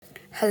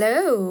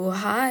Hello,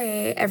 hi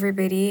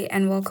everybody,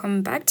 and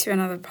welcome back to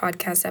another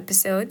podcast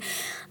episode.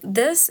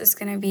 This is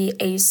going to be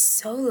a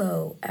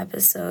solo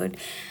episode.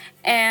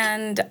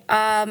 And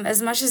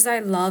as much as I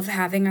love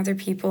having other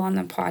people on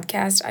the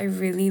podcast, I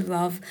really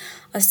love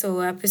a solo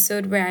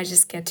episode where I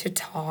just get to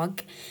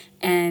talk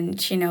and,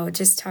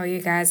 just tell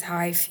you guys how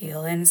I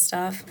feel and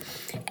stuff.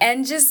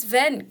 And just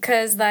vent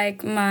because,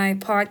 my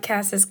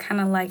podcast is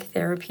kind of like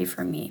therapy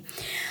for me.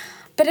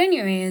 But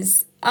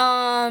anyways,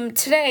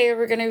 today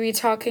we're gonna be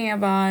talking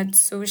about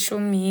social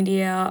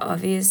media,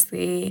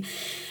 obviously,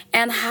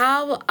 and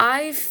how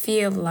I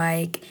feel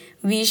like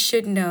we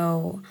should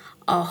know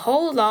a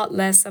whole lot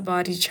less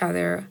about each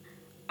other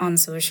on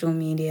social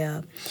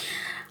media.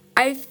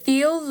 I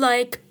feel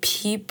like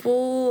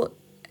people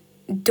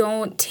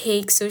don't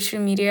take social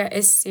media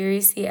as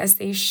seriously as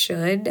they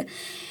should.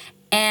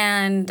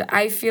 And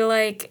I feel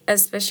like,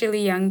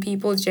 especially young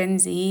people, Gen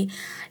Z,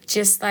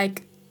 just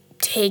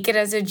take it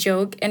as a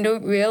joke and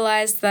don't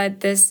realize that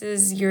this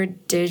is your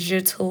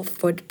digital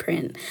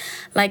footprint.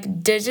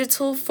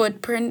 Digital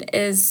footprint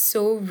is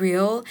so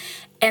real,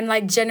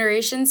 and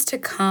generations to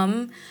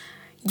come,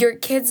 your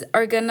kids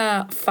are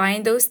gonna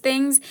find those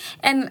things.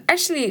 And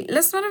actually,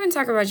 let's not even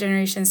talk about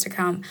generations to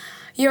come.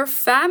 Your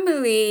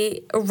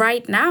family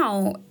right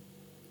now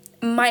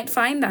might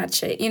find that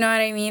shit, you know what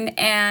I mean?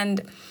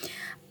 And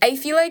I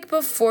feel like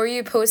before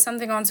you post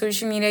something on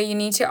social media, you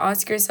need to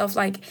ask yourself,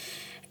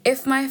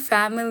 if my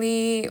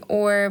family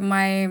or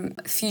my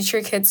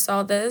future kids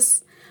saw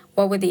this,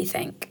 what would they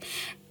think?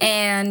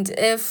 And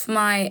if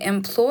my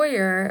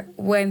employer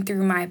went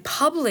through my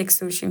public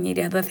social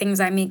media, the things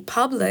I make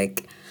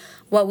public,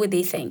 what would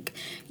they think?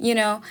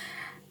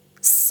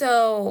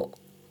 So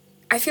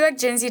I feel like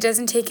Gen Z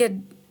doesn't take it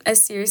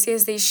as seriously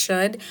as they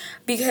should,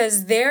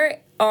 because there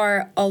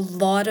are a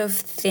lot of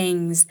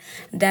things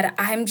that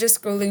I'm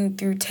just scrolling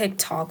through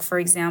TikTok, for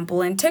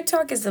example. And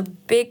TikTok is a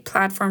big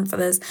platform for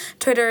this.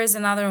 Twitter is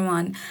another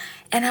one.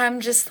 And I'm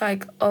just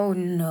like, oh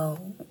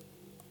no.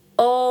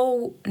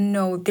 Oh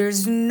no.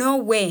 There's no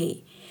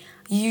way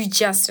you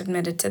just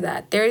admitted to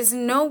that. There is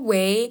no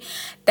way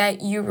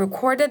that you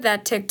recorded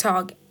that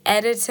TikTok,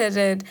 edited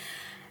it,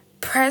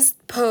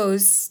 pressed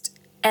post,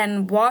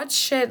 and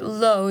watched it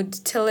load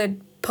till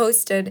it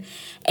posted,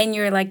 and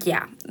you're like,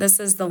 yeah, this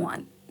is the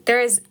one. There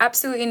is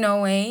absolutely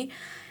no way.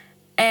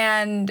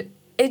 And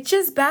it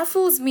just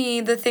baffles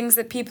me, the things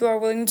that people are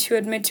willing to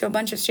admit to a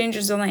bunch of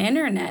strangers on the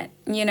internet.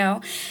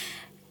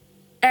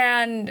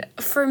 And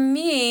for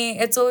me,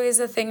 it's always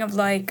a thing of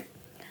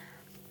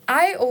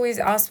I always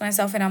ask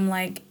myself, and I'm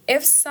like,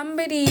 if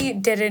somebody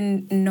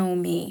didn't know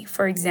me,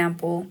 for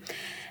example,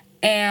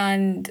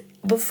 and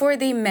before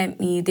they met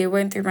me, they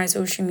went through my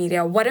social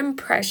media, what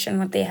impression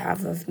would they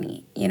have of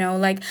me?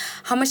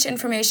 How much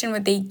information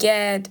would they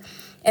get?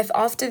 If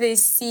after they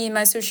see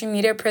my social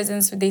media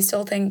presence, would they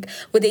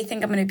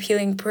think I'm an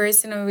appealing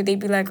person, or would they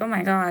be like, oh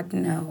my God,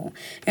 no?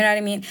 You know what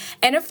I mean?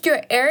 And if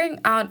you're airing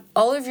out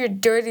all of your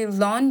dirty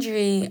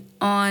laundry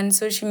on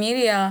social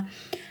media,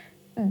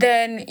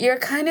 then you're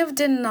kind of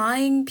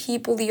denying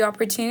people the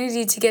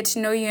opportunity to get to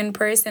know you in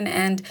person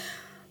and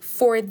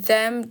for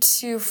them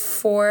to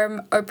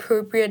form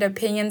appropriate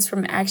opinions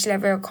from actually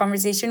having a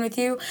conversation with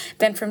you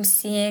than from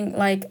seeing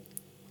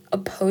a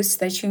post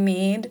that you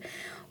made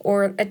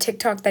or a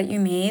TikTok that you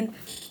made.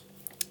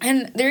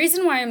 And the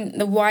reason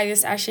why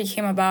this actually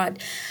came about,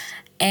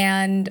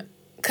 and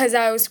because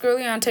I was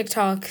scrolling on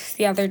TikTok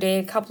the other day,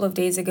 a couple of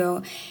days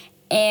ago,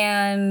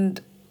 and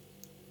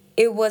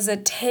it was a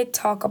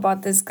TikTok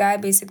about this guy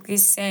basically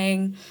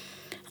saying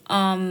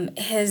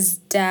his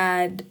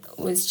dad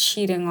was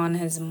cheating on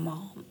his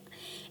mom.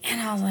 And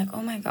I was like,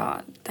 oh my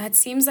God, that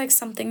seems like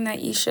something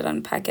that you should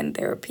unpack in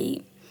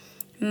therapy,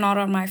 not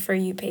on my For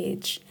You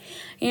page.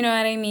 You know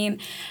what I mean?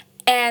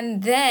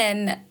 And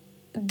then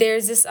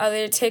there's this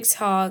other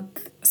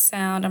TikTok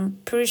sound, I'm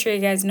pretty sure you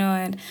guys know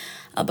it,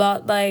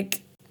 about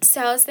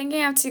so I was thinking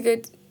I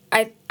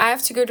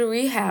have to go to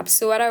rehab.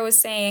 So what I was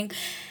saying,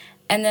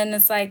 and then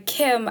it's like,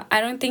 Kim, I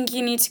don't think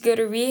you need to go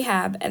to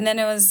rehab. And then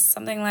it was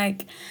something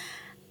like,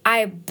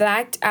 I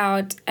blacked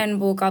out and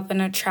woke up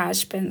in a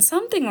trash bin.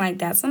 Something like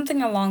that.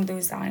 Something along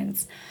those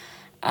lines.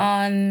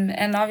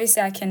 And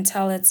obviously I can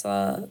tell it's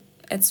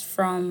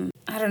from,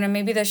 I don't know,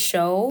 maybe the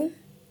show.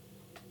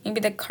 Maybe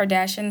the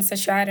Kardashians, the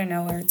show. I don't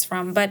know where it's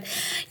from. But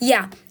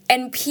yeah.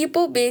 And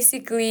people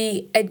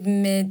basically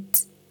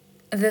admit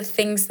the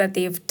things that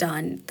they've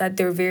done that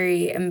they're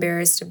very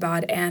embarrassed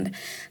about. And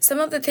some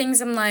of the things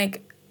I'm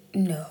like,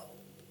 no,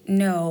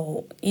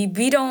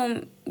 we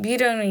don't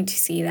need to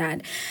see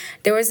that.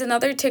 There was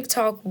another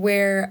TikTok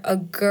where a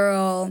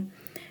girl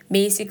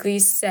basically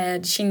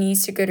said she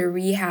needs to go to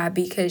rehab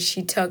because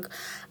she took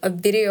a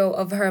video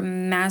of her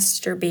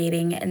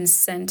masturbating and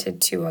sent it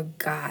to a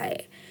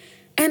guy.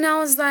 And I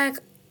was like,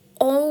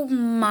 oh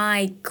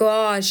my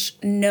gosh,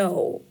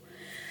 no.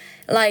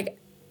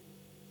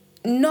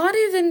 not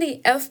even the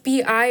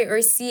FBI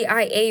or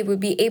CIA would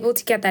be able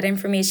to get that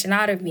information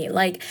out of me.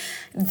 Like,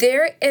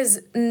 there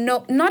is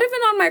no, not even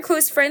on my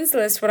close friends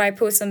list would I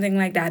post something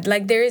like that.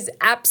 Like, there is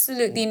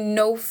absolutely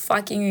no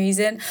fucking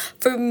reason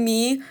for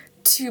me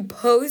to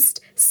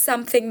post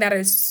something that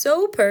is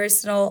so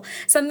personal,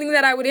 something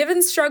that I would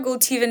even struggle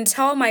to even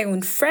tell my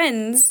own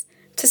friends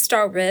to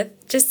start with.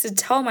 Just to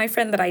tell my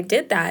friend that I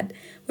did that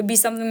would be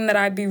something that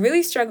I'd be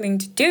really struggling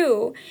to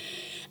do.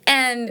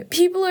 And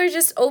people are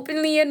just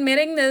openly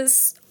admitting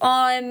this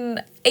on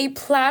a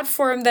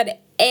platform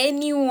that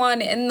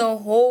anyone in the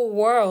whole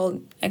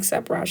world,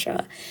 except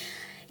Russia,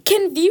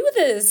 can view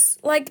this.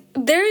 Like,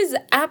 there is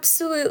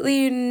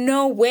absolutely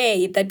no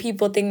way that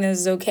people think this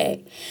is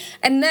okay.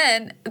 And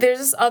then there's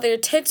this other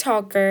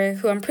TikToker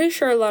who I'm pretty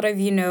sure a lot of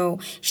you know.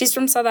 She's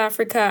from South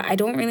Africa. I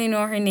don't really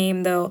know her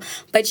name though,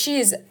 but she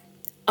is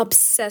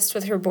obsessed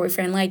with her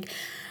boyfriend. Like,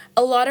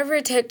 a lot of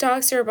her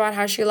TikToks are about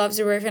how she loves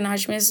her boyfriend, how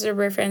she misses her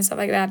boyfriend, and stuff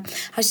like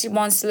that. How she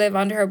wants to live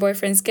under her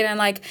boyfriend's skin. And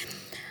like,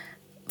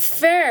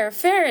 fair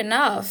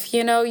enough.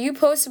 You know, you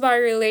post about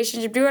your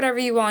relationship, do whatever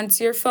you want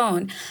to your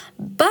phone.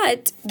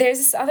 But there's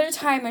this other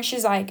time where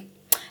she's like,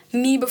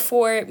 me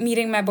before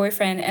meeting my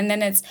boyfriend, and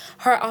then it's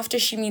her after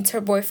she meets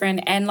her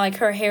boyfriend, and like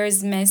her hair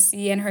is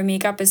messy and her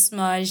makeup is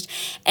smudged,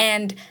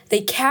 and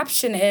the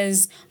caption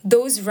is,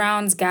 "Those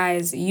rounds,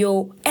 guys,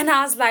 yo." And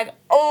I was like,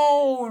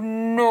 oh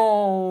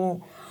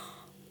no.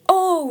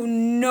 Oh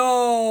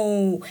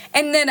no.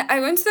 And then I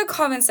went to the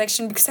comment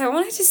section because I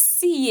wanted to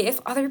see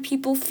if other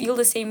people feel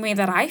the same way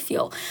that I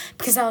feel.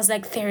 Because I was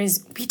like,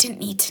 we didn't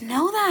need to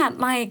know that.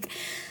 Like,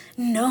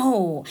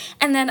 no.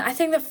 And then I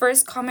think the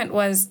first comment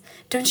was,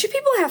 don't you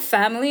people have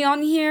family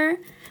on here?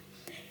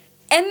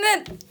 And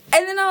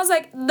then I was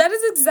like, that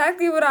is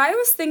exactly what I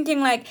was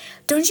thinking. Like,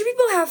 don't you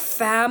people have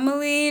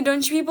family?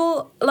 Don't you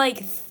people,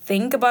 like,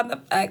 think about the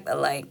fact that,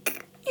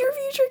 like, your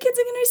future kids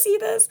are gonna see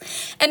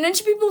this? And don't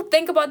you people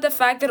think about the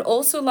fact that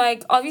also,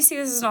 like, obviously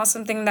this is not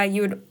something that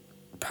you would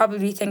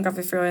probably think of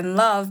if you're in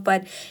love,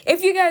 but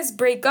if you guys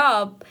break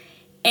up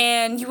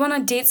and you want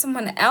to date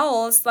someone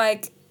else,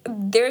 like,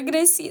 they're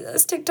gonna see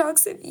those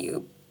TikToks of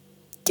you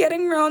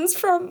getting rounds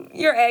from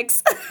your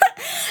ex.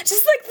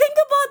 Just, like, think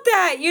about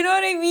that, you know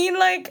what I mean?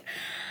 Like,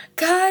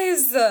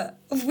 guys,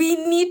 we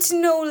need to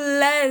know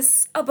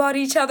less about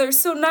each other.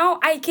 So now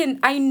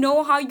I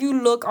know how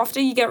you look after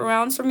you get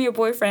rounds from your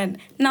boyfriend.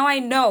 Now I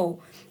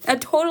know. A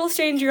total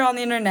stranger on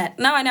the internet.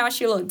 Now I know how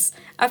she looks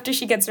after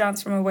she gets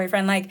rounds from her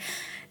boyfriend. Like,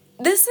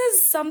 this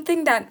is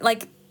something that,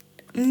 like,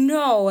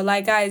 no,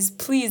 like, guys,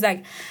 please,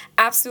 like,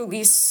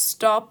 absolutely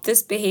stop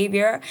this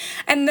behavior.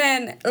 And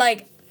then,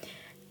 like,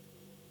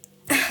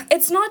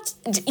 it's not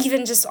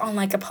even just on,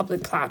 like, a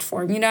public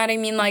platform, you know what I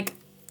mean? Like,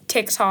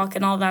 TikTok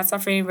and all that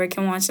stuff anybody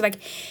can watch. Like,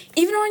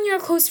 even on your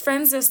close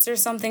friends list,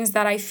 there's some things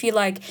that I feel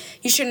like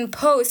you shouldn't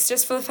post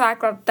just for the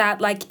fact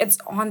that like, it's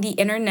on the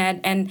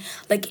internet and,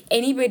 like,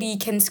 anybody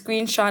can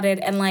screenshot it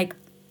and, like,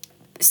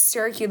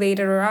 circulate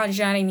it around,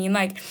 you know what I mean?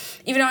 Like,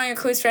 even on your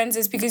close friends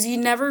list, because you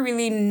never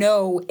really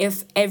know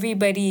if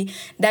everybody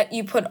that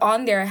you put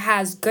on there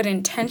has good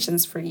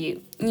intentions for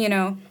you, you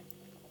know?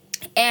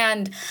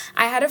 And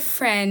I had a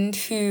friend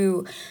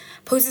who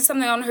posted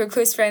something on her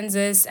close friends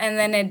list, and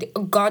then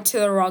it got to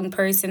the wrong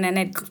person, and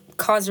it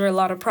caused her a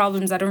lot of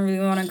problems. I don't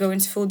really want to go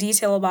into full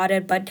detail about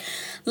it, but,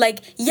 like,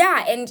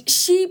 yeah, and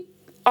she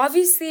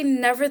obviously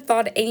never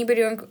thought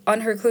anybody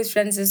on her close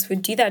friends list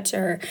would do that to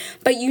her.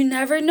 But you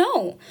never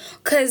know,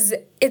 because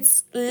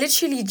it's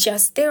literally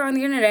just there on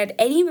the internet.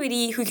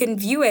 Anybody who can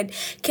view it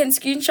can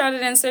screenshot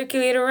it and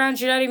circulate it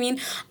around, you know what I mean?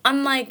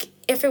 Unlike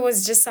if it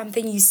was just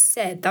something you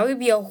said, that would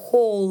be a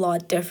whole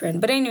lot different.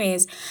 But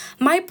anyways,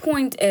 my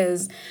point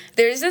is,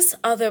 there's this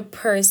other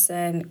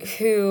person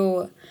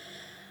who,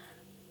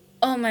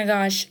 oh my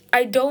gosh,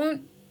 I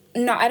don't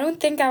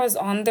think I was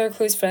on their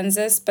close friends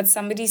list, but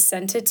somebody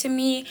sent it to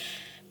me,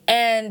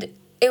 and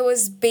it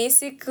was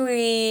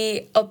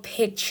basically a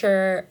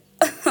picture.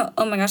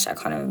 Oh my gosh, I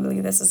can't even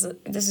believe this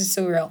is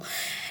so real.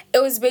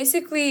 It was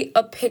basically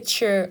a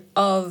picture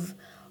of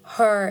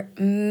her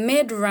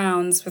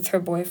mid-rounds with her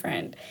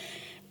boyfriend.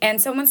 And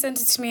someone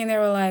sent it to me and they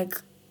were like,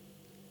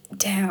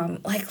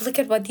 damn, like, look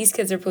at what these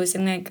kids are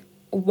posting. Like,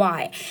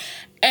 why?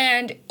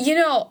 And, you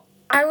know,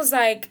 I was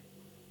like,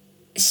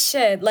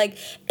 shit, like,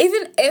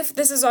 even if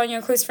this is on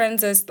your close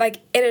friends list,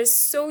 like, it is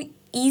so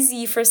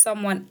easy for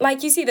someone,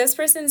 like, you see, this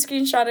person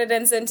screenshotted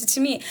and sent it to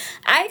me.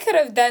 I could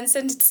have then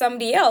sent it to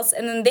somebody else,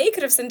 and then they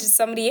could have sent it to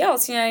somebody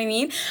else, you know what I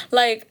mean?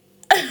 Like,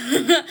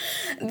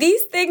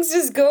 these things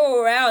just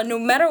go around no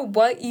matter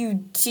what you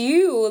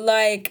do,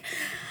 like,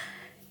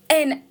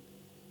 and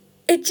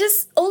it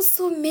just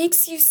also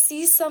makes you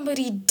see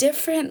somebody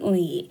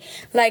differently.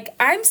 Like,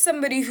 I'm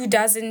somebody who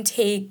doesn't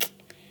take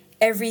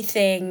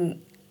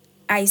everything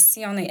I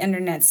see on the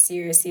internet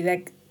seriously,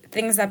 like,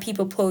 things that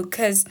people post,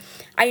 because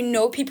I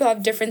know people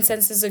have different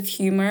senses of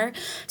humor.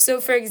 So,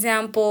 for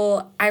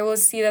example, I will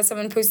see that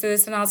someone posted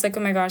this and I was like, oh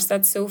my gosh,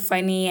 that's so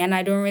funny, and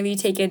I don't really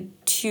take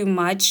it too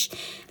much.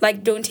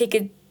 Like, don't take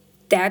it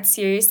that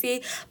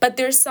seriously. But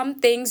there's some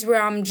things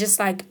where I'm just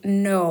like,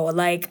 no,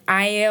 like,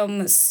 I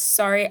am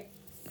sorry,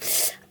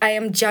 I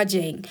am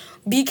judging,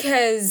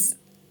 because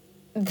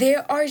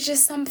there are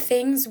just some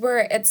things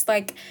where it's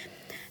like,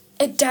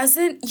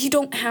 you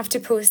don't have to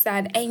post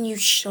that, and you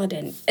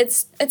shouldn't.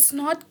 It's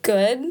not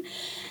good.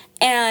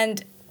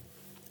 And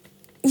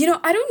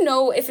I don't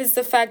know if it's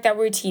the fact that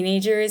we're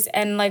teenagers,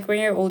 and like when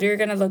you're older, you're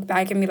gonna look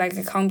back and be like,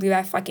 I can't believe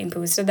I fucking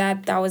posted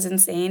that. That was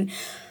insane.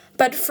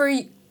 But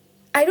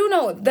I don't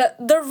know,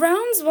 the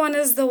rounds one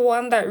is the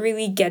one that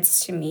really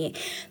gets to me,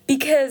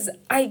 because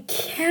I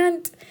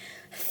can't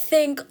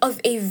think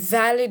of a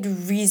valid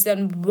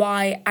reason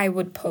why I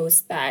would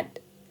post that.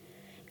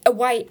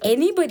 Why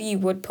anybody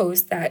would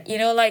post that.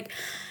 Like,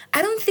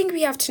 I don't think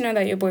we have to know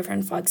that your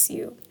boyfriend fucks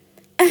you.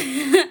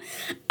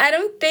 I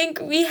don't think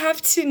we have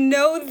to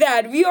know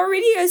that. We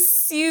already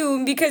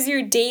assume because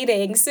you're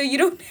dating, so you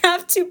don't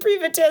have to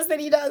prove it to us that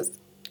he does.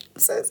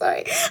 I'm so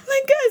sorry.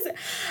 Like, guys,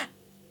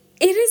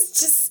 it is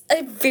just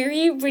a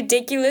very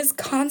ridiculous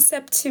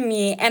concept to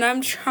me, and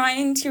I'm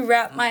trying to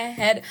wrap my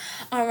head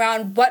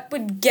around what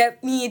would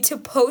get me to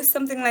post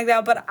something like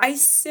that, but I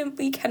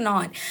simply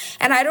cannot.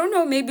 And I don't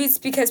know, maybe it's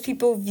because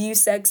people view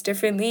sex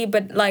differently,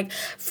 but like,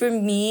 for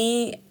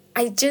me,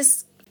 I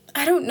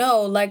don't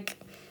know, like,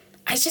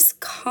 I just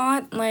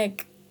can't,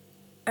 like,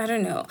 I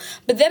don't know.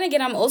 But then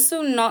again, I'm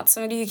also not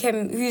somebody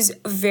who's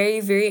very,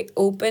 very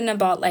open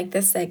about, like,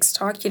 the sex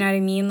talk, you know what I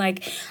mean?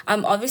 Like,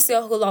 I'm obviously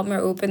a whole lot more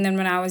open than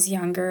when I was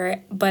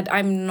younger, but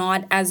I'm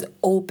not as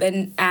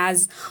open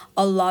as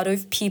a lot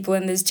of people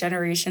in this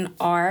generation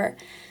are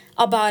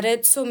about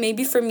it. So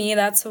maybe for me,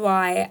 that's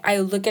why I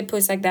look at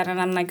posts like that and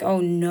I'm like,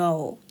 oh,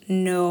 no.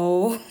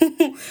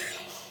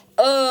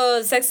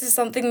 Sex is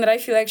something that I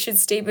feel like should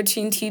stay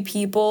between two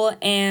people,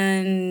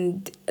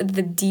 and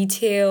the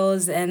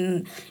details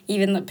and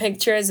even the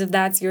pictures, if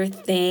that's your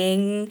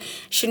thing,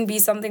 shouldn't be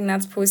something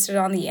that's posted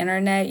on the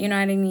internet, you know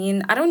what I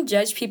mean? I don't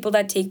judge people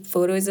that take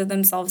photos of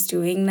themselves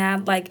doing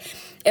that. Like,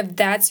 if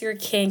that's your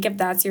kink, if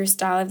that's your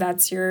style, if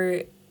that's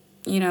your,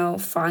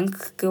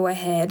 funk, go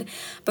ahead.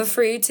 But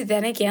for you to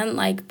then again,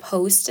 like,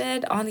 post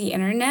it on the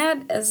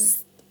internet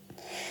is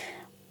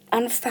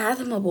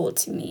unfathomable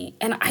to me.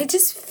 And I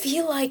just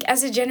feel like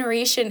as a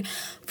generation,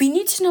 we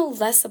need to know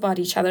less about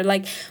each other.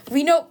 Like,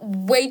 we know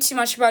way too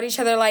much about each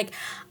other. Like,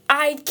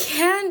 I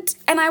can't,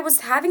 and I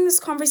was having this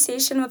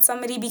conversation with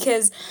somebody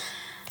because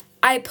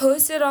I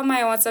posted on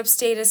my WhatsApp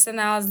status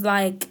and I was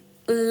like,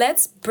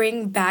 let's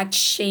bring back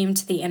shame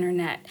to the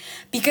internet,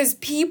 because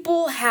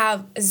people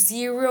have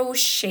zero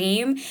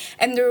shame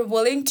and they're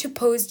willing to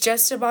post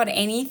just about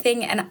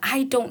anything, and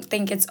I don't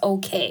think it's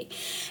okay.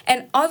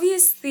 And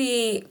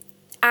obviously,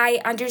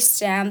 I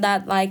understand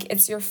that, like,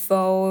 it's your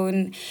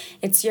phone,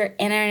 it's your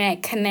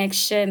internet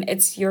connection,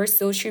 it's your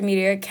social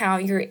media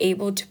account, you're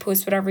able to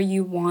post whatever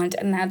you want,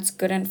 and that's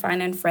good and fine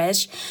and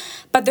fresh.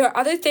 But there are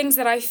other things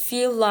that I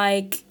feel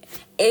like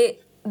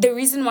the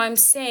reason why I'm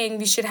saying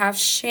we should have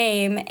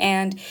shame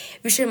and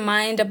we should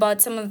mind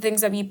about some of the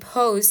things that we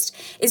post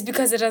is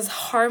because it is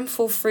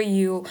harmful for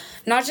you,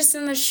 not just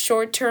in the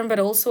short term, but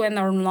also in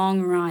the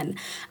long run.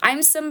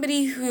 I'm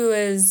somebody who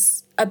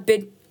is a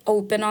bit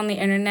open on the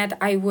internet,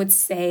 I would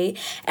say,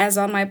 as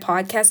on my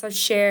podcast I've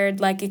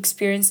shared like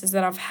experiences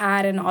that I've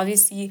had, and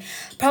obviously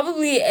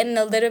probably in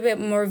a little bit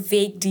more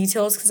vague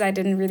details because I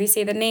didn't really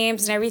say the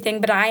names and everything,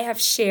 but I have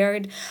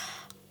shared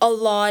a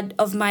lot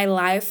of my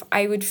life,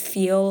 I would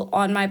feel,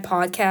 on my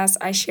podcast.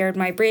 I shared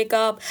my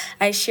breakup.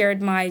 I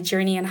shared my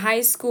journey in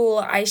high school.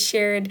 I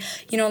shared,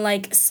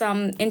 like,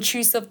 some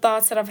intrusive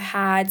thoughts that I've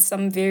had,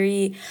 some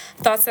very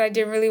thoughts that I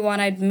didn't really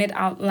want to admit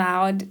out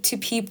loud to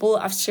people.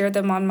 I've shared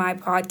them on my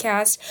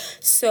podcast.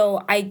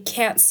 So I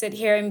can't sit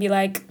here and be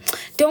like,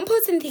 don't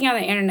post anything on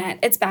the internet.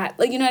 It's bad.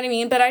 Like, you know what I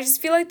mean? But I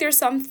just feel like there's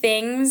some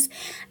things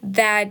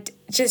that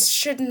just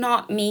should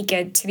not make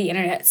it to the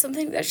internet.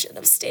 Something that should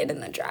have stayed in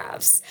the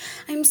drafts.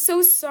 I'm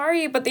so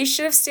sorry, but they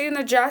should have stayed in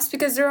the drafts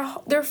because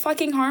they're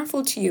fucking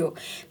harmful to you.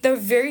 They're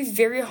very,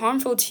 very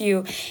harmful to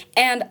you.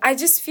 And I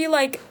just feel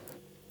like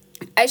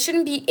I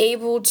shouldn't be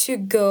able to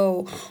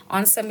go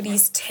on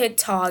somebody's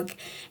TikTok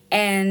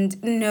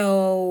and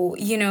know,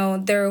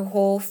 their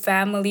whole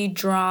family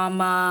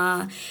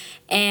drama,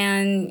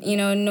 and,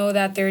 know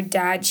that their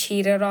dad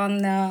cheated on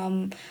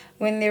them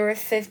when they were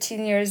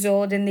 15 years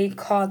old and they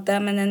caught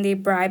them and then they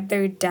bribed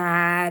their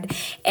dad.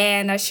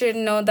 And I should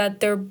know that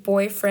their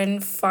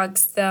boyfriend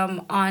fucks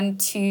them on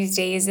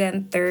Tuesdays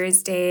and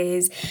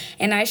Thursdays.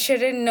 And I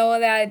shouldn't know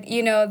that,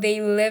 they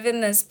live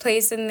in this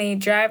place and they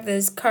drive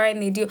this car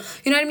and they do,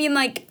 you know what I mean?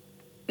 Like,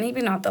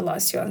 maybe not the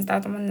last ones.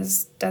 That one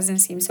doesn't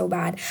seem so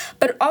bad.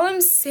 But all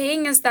I'm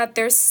saying is that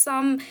there's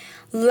some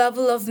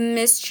level of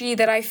mystery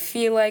that I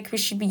feel like we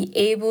should be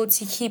able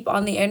to keep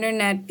on the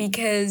internet,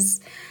 because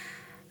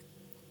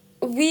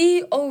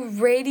we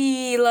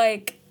already,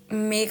 like,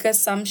 make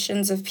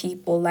assumptions of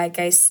people, like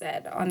I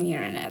said, on the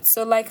internet.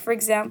 So, like, for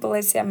example,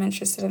 let's say I'm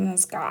interested in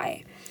this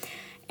guy.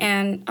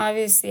 And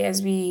obviously,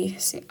 as we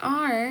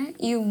are,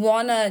 you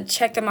want to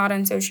check them out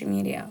on social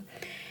media.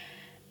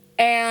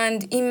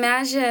 And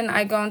imagine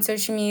I go on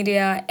social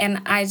media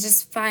and I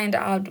just find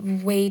out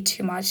way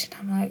too much.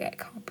 And I'm like, I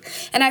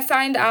can't. And I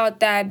find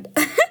out that,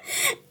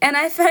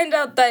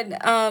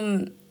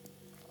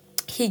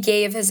 he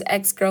gave his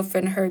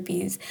ex-girlfriend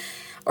herpes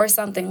or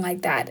something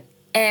like that.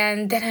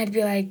 And then I'd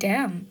be like,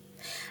 damn.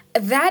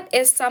 That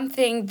is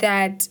something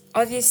that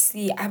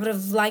obviously I would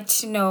have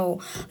liked to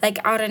know, like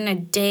out on a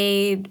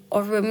date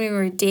or when we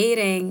were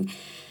dating.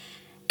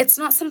 It's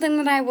not something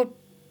that I would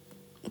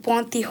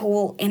want the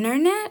whole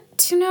internet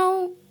to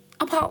know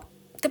about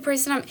the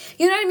person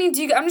you know what I mean?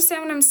 Do you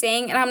understand what I'm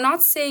saying? And I'm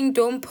not saying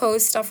don't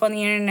post stuff on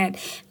the internet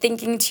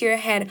thinking to your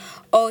head,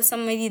 oh,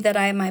 somebody that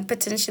I might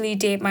potentially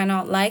date might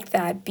not like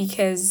that,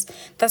 because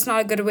that's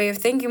not a good way of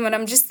thinking. But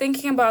I'm just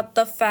thinking about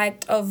the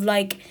fact of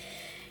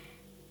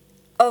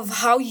of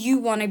how you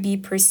want to be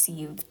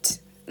perceived.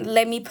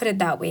 Let me put it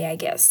that way, I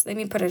guess. Let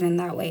me put it in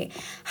that way.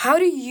 How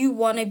do you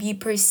want to be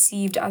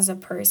perceived as a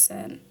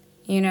person?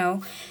 You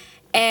know?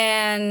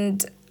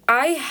 And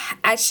I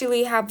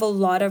actually have a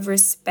lot of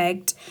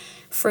respect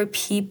for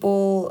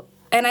people.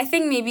 And I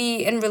think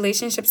maybe in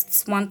relationships,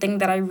 it's one thing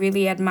that I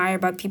really admire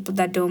about people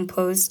that don't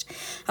post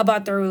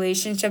about their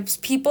relationships.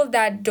 People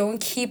that don't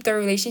keep their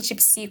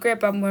relationship secret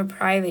but more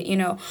private,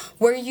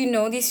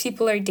 where these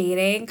people are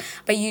dating,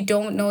 but you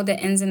don't know the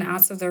ins and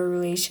outs of their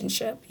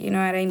relationship. You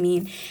know what I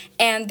mean?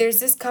 And there's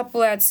this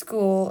couple at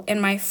school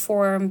in my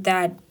forum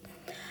that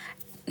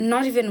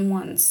not even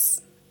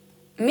once,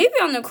 maybe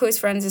on the close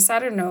friends list, I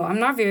don't know. I'm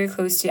not very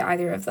close to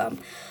either of them.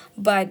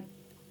 But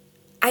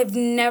I've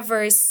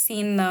never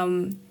seen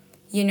them,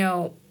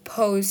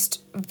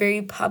 post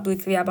very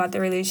publicly about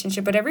their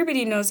relationship. But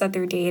everybody knows that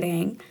they're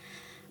dating.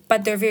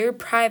 But they're very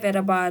private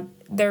about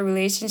their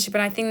relationship.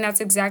 And I think that's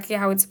exactly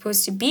how it's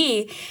supposed to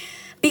be.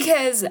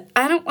 Because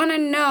I don't want to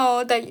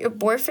know that your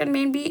boyfriend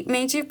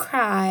made you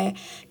cry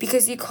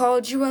because he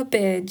called you a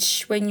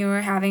bitch when you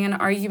were having an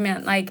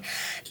argument. Like,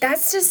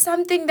 that's just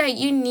something that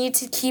you need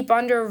to keep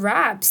under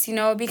wraps,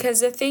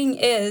 because the thing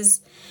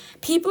is,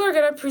 people are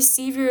going to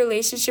perceive your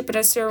relationship in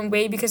a certain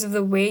way because of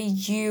the way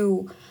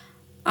you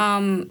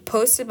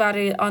post about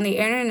it on the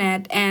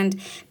internet.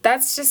 And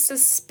that's just a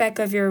speck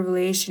of your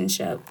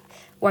relationship,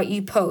 what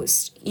you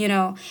post,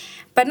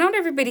 But not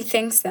everybody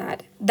thinks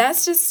that.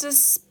 That's just a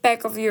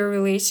speck of your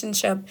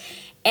relationship.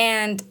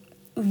 And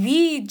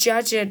we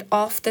judge it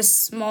off the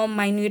small,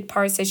 minute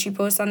parts that you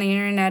post on the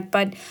internet,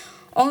 but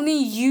only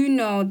you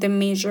know the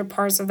major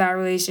parts of that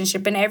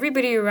relationship. And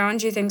everybody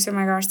around you thinks, oh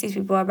my gosh, these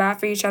people are bad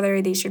for each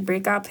other, they should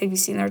break up. Have you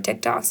seen their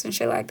TikToks and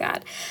shit like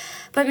that?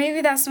 But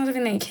maybe that's not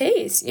even the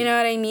case. You know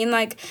what I mean?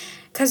 Like,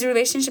 because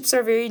relationships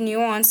are very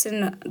nuanced,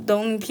 and the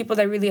only people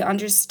that really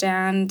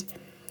understand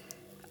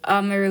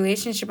a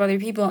relationship, other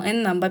people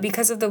in them. But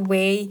because of the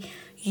way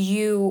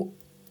you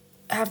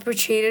have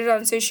portrayed it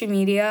on social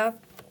media,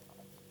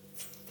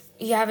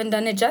 you haven't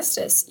done it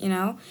justice,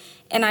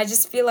 And I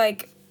just feel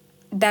like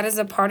that is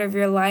a part of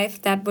your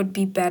life that would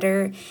be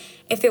better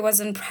if it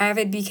wasn't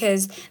private,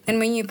 because then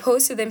when you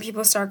post it, then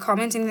people start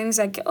commenting things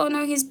like, oh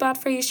no, he's bad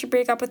for you, you should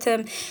break up with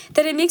him.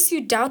 Then it makes you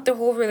doubt the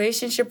whole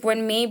relationship,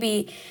 when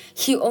maybe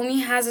he only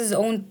has his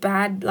own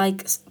bad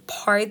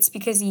parts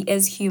because he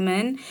is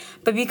human.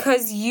 But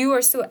because you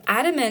are so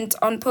adamant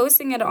on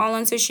posting it all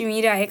on social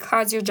media, it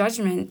clouds your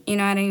judgment. You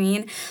know what I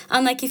mean?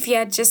 Unlike if you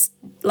had just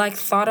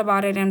thought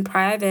about it in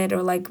private,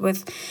 or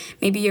with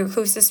maybe your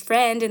closest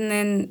friend, and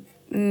then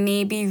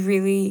maybe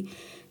really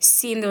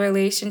seen the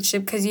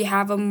relationship because you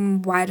have a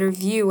wider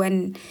view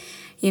and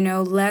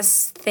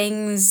less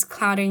things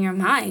clouding your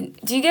mind.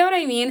 Do you get what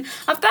I mean?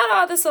 I've thought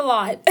about this a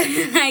lot.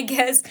 I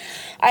guess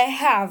I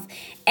have.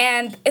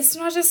 And it's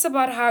not just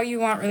about how you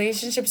want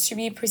relationships to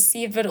be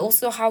perceived, but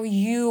also how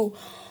you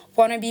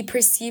want to be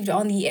perceived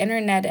on the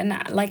internet and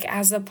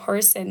as a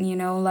person,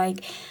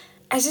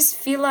 I just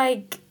feel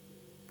like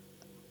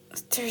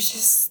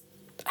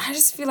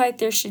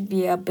there should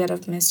be a bit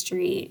of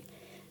mystery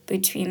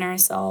between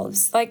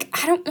ourselves. I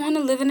don't want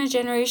to live in a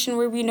generation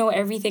where we know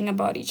everything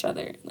about each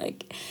other.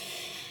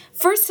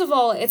 First of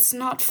all, it's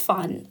not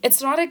fun.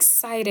 It's not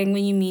exciting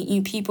when you meet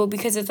new people,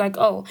 because it's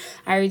oh,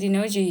 I already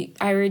know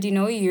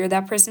you. You're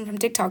that person from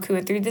TikTok who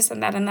went through this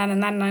and that and that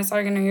and that, and I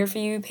started on your For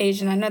You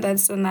page, and I know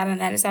this and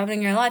that is happening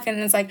in your life, and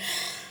it's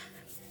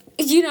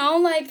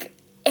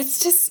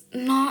it's just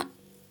not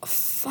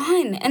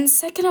fun. And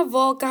second of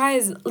all,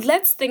 guys,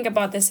 let's think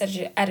about this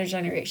at a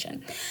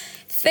generation.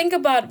 Think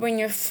about when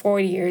you're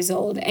 40 years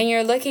old and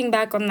you're looking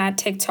back on that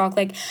TikTok,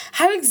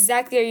 how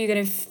exactly are you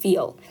going to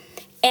feel?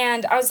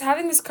 And I was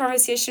having this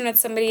conversation with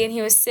somebody, and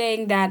he was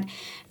saying that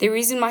the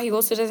reason why he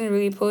also doesn't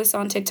really post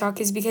on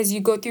TikTok is because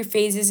you go through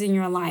phases in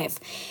your life.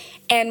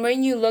 And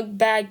when you look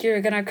back,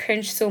 you're going to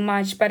cringe so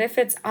much. But if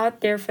it's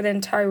out there for the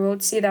entire world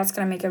to see, that's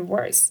going to make it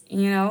worse,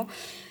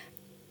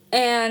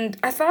 And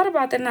I thought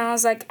about that, and I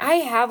was I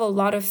have a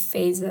lot of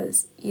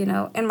phases,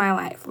 in my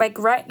life.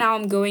 Right now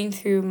I'm going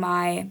through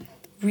my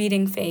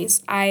reading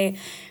phase. I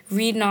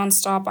read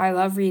nonstop. I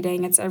love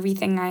reading. It's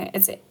everything.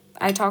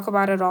 I talk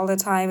about it all the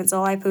time. It's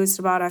all I post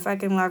about. I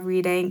fucking love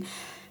reading.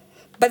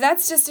 But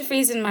that's just a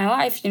phase in my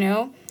life,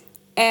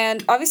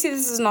 And obviously,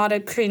 this is not a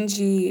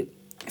cringy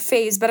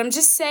phase, but I'm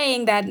just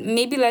saying that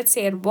maybe let's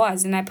say it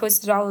was, and I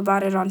posted all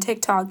about it on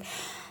TikTok.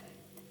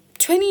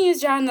 20 years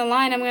down the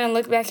line, I'm going to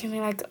look back and be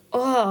like,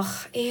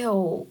 ugh,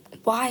 ew,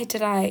 why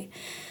did I?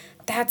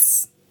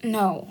 That's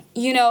no,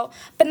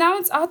 But now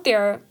it's out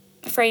there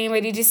for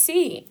anybody to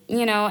see,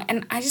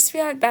 and I just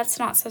feel like that's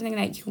not something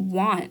that you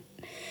want.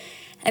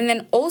 And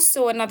then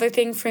also another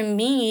thing for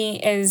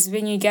me is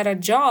when you get a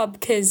job,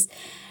 because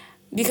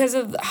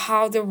of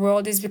how the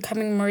world is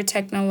becoming more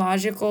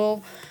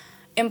technological,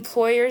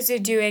 employers are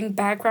doing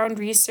background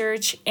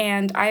research,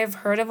 and I have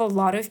heard of a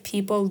lot of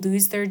people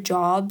lose their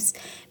jobs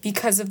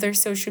because of their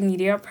social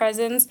media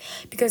presence,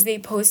 because they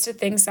posted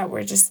things that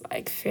were just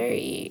like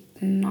very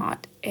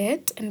not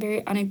it and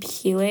very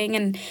unappealing.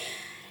 And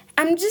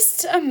I'm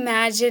just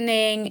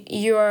imagining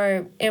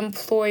your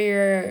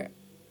employer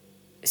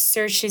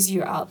searches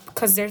you up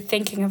because they're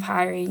thinking of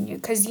hiring you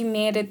because you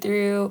made it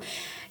through,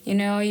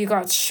 you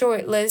got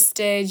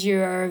shortlisted,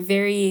 you're a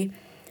very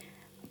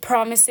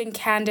promising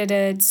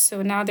candidate,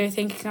 so now they're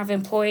thinking of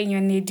employing you,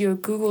 and they do a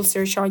Google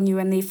search on you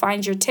and they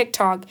find your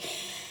TikTok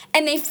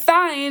and they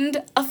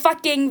find a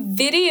fucking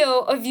video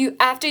of you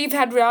after you've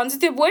had rounds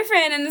with your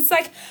boyfriend, and it's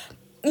like,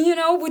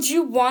 would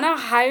you want to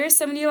hire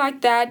somebody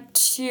like that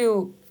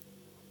to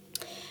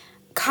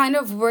kind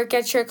of work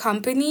at your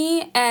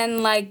company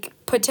and like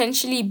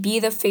potentially be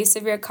the face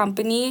of your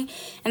company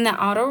in the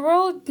outer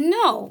world?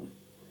 No,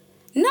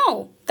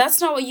 that's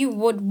not what you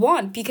would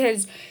want,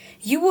 because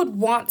you would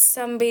want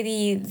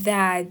somebody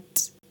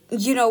that,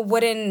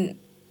 wouldn't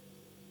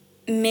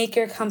make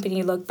your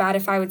company look bad,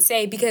 if I would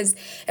say, because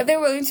if they're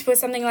willing to put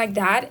something like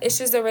that, it's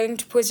just they're willing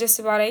to put just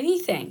about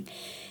anything.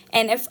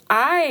 And if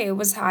I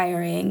was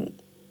hiring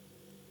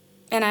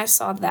and I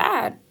saw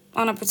that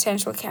on a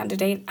potential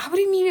candidate, I would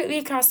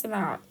immediately cross them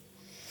out.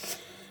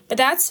 But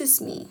that's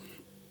just me.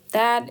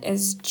 That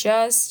is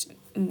just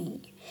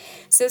me.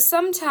 So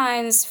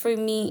sometimes for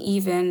me,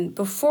 even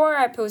before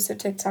I post a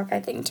TikTok, I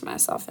think to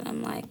myself and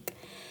I'm like,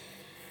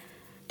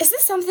 is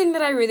this something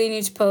that I really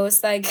need to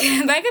post? Like,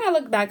 am I going to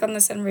look back on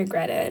this and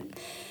regret it?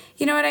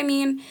 You know what I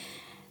mean?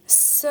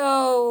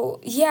 So,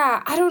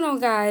 yeah, I don't know,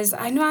 guys.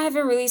 I know I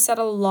haven't really said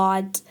a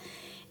lot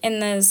in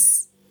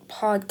this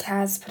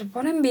podcast, but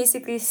what I'm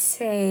basically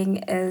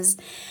saying is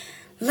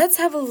let's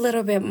have a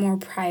little bit more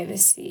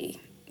privacy,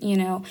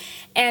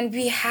 And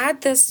we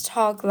had this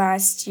talk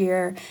last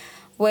year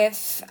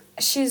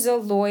she's a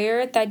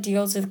lawyer that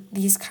deals with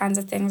these kinds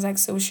of things like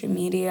social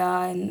media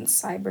and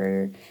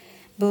cyber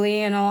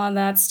bullying and all of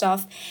that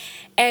stuff.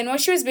 And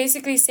what she was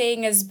basically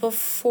saying is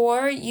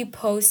before you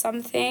post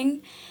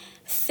something,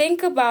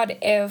 think about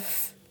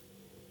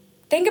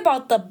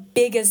the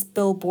biggest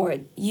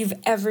billboard you've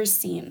ever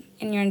seen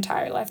in your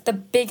entire life, the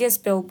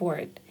biggest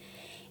billboard.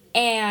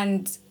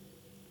 And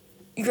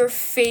your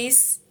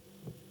face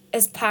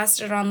is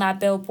plastered on that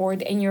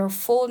billboard and your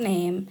full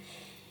name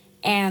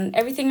and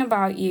everything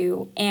about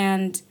you.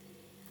 And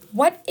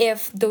what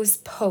if those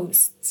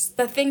posts,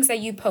 the things that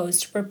you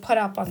post, were put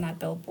up on that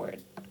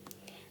billboard?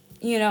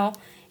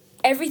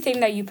 Everything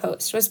that you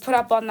post was put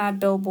up on that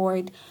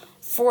billboard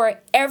for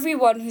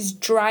everyone who's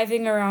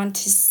driving around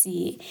to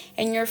see,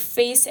 and your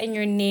face and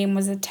your name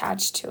was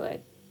attached to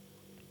it.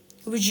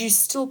 Would you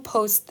still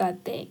post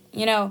that thing?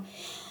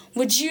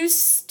 Would you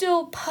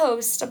still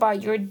post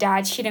about your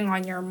dad cheating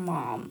on your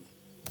mom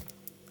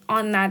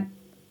on that?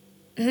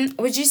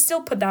 Would you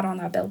still put that on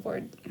that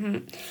billboard?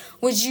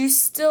 Would you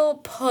still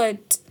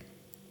put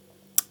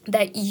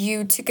that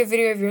you took a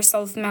video of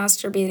yourself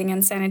masturbating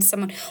and sent it to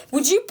someone?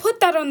 Would you put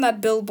that on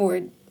that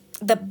billboard,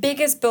 the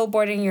biggest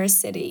billboard in your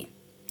city,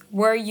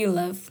 where you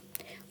live?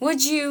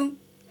 Would you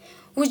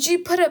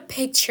put a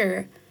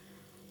picture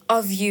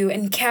of you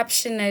and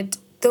caption it,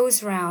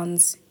 "Those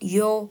rounds,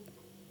 yo,"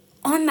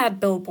 on that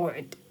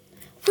billboard?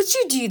 Would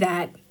you do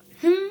that?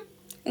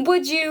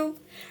 Would you?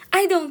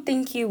 I don't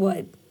think you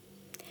would.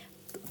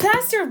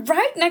 Plaster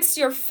right next to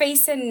your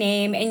face and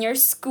name and your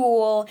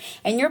school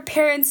and your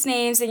parents'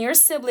 names and your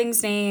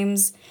siblings'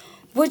 names.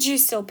 Would you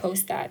still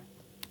post that?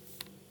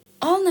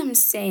 All I'm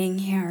saying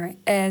here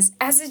is,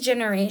 as a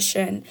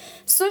generation,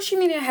 social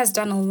media has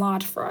done a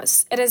lot for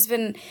us. It has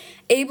been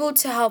able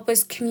to help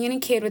us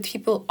communicate with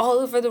people all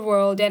over the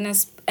world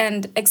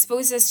and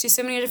expose us to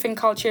so many different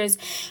cultures,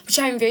 which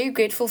I'm very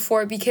grateful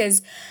for,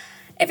 because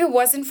if it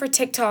wasn't for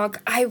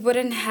TikTok, I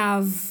wouldn't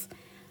have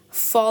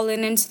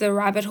fallen into the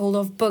rabbit hole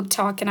of book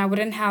talk, and I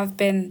wouldn't have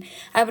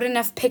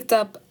picked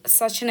up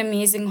such an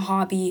amazing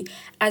hobby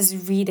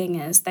as reading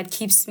is, that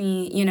keeps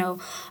me,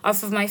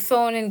 off of my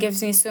phone and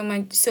gives me so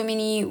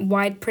many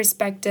wide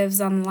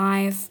perspectives on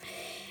life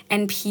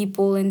and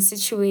people and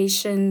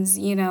situations,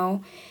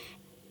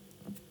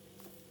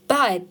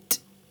 But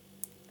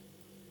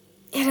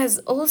it has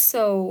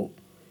also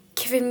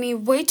given me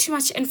way too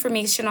much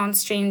information on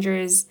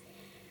strangers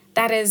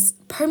that has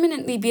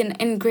permanently been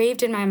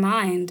engraved in my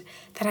mind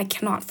that I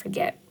cannot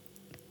forget,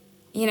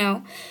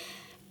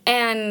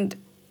 And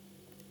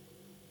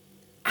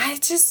I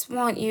just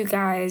want you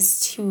guys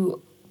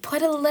to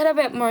put a little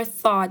bit more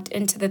thought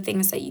into the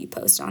things that you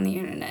post on the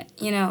internet,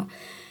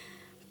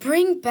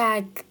 bring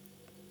back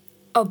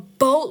a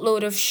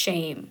boatload of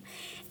shame,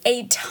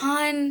 a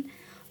ton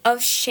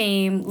of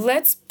shame.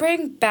 Let's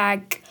bring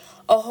back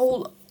a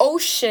whole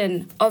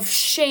ocean of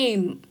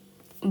shame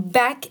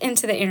back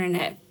into the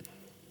internet.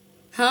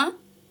 Huh?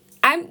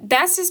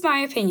 That's just my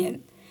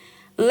opinion.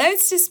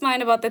 Let's just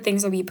mind about the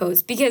things that we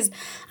post, because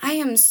I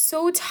am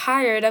so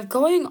tired of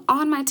going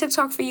on my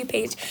TikTok For You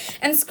page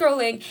and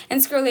scrolling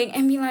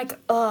and being like,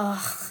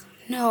 ugh,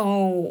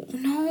 no,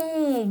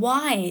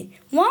 why?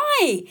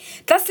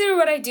 That's literally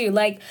what I do.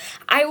 Like,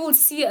 I will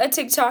see a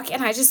TikTok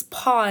and I just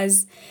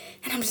pause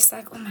and I'm just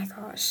like, oh my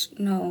gosh,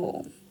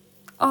 no.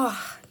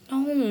 Oh,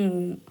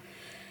 no.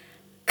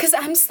 Because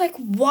I'm just like,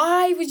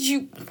 why would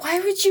you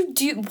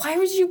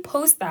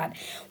post that?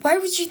 Why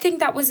would you think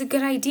that was a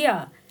good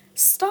idea?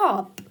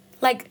 Stop.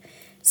 Like,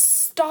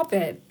 stop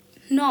it.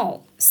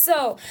 No.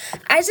 So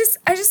I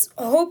just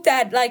hope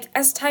that, like,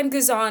 as time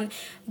goes on,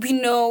 we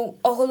know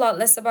a whole lot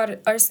less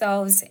about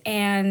ourselves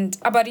and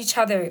about each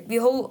other. We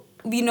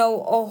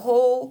know a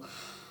whole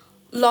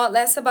lot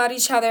less about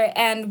each other,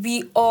 and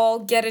we all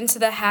get into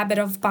the habit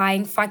of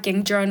buying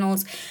fucking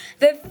journals.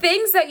 The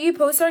things that you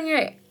post on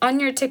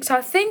your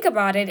TikTok, think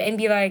about it and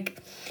be like,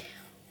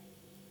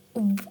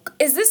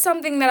 is this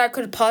something that I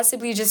could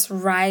possibly just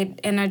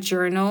write in a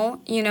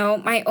journal,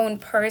 my own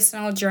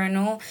personal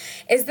journal?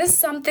 Is this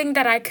something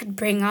that I could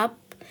bring up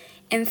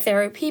in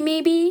therapy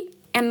maybe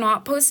and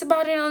not post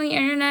about it on the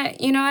internet?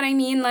 You know what I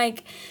mean?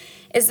 Like,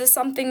 is this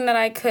something that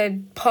I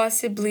could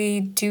possibly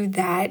do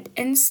that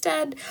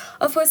instead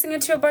of posting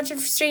it to a bunch of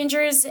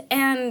strangers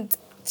and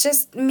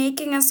just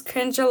making us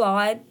cringe a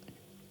lot?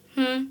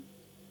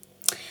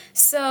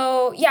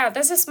 So, yeah,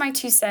 this is my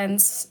 2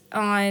 cents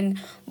on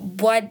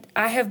what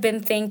I have been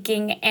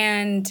thinking.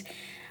 And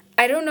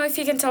I don't know if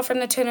you can tell from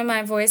the tone of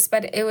my voice,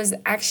 but it was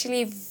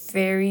actually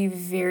very,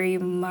 very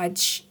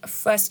much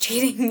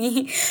frustrating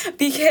me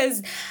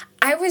because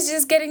I was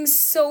just getting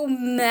so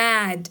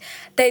mad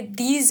that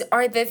these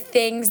are the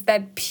things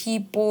that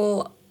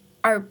people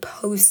are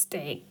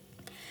posting.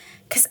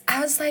 Because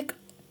I was like,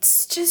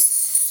 just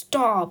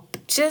stop.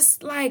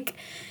 Just, like,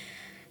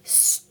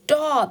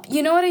 stop.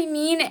 You know what I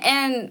mean?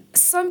 And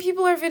some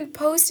people have been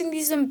posting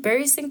these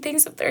embarrassing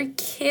things with their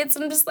kids.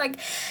 I'm just like,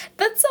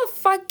 that's a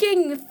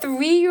fucking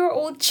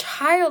 3-year-old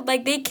child.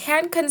 Like, they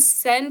can't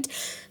consent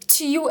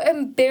to you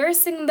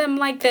embarrassing them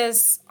like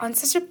this on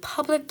such a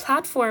public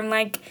platform.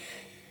 Like,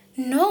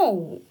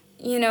 no,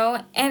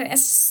 and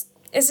it's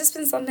just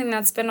been something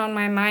that's been on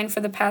my mind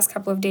for the past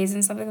couple of days,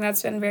 and something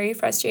that's been very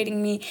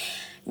frustrating me,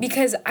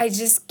 because I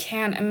just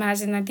can't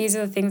imagine that these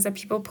are the things that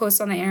people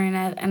post on the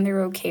internet and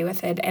they're okay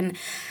with it. And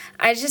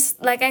I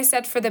just, like I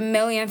said for the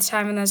millionth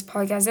time in this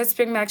podcast, let's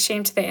bring back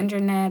shame to the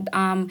internet.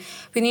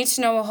 We need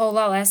to know a whole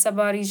lot less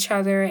about each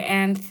other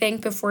and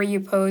think before you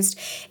post.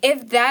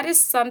 If that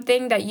is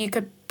something that you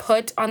could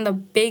put on the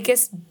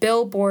biggest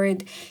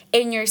billboard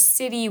in your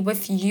city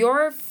with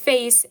your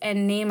face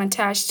and name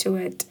attached to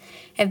it,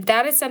 if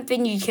that is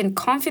something you can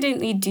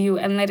confidently do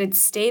and let it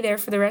stay there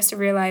for the rest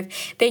of your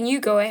life, then you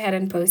go ahead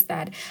and post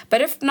that.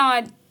 But if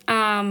not,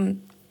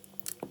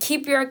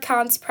 keep your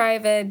accounts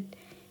private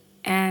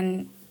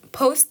and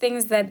post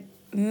things that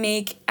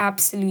make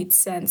absolute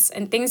sense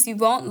and things you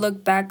won't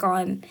look back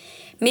on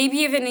maybe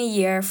even a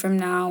year from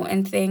now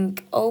and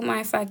think, oh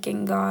my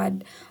fucking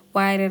God,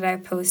 why did I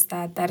post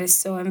that? That is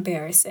so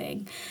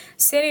embarrassing.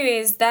 So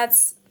anyways,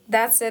 that's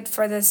it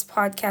for this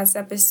podcast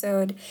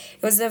episode.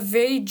 It was a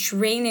very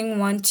draining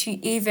one to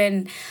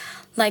even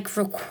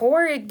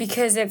record,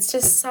 because it's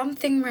just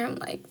something where I'm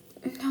like,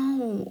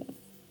 no,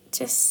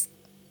 just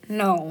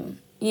no,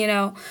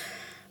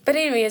 But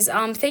anyways,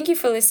 thank you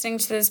for listening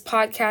to this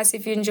podcast.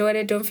 If you enjoyed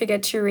it, don't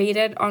forget to rate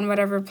it on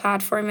whatever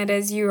platform it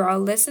is you are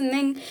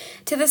listening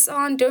to this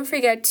on. Don't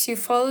forget to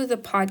follow the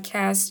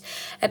podcast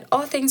at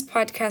All Things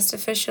Podcast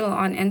Official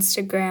on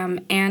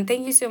Instagram. And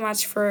thank you so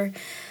much for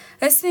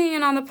listening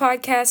in on the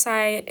podcast.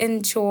 I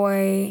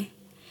enjoy,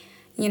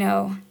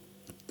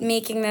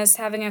 making this,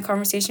 having a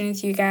conversation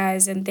with you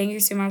guys. And thank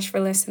you so much for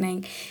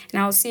listening. And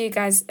I'll see you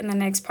guys in the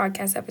next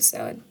podcast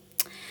episode.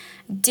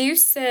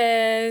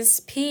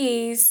 Deuces.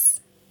 Peace.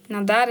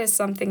 Now that is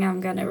something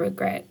I'm going to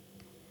regret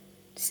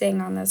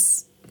saying on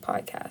this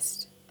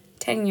podcast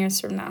 10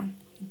 years from now.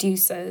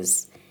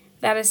 Deuces.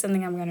 That is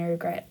something I'm going to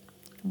regret.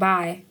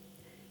 Bye.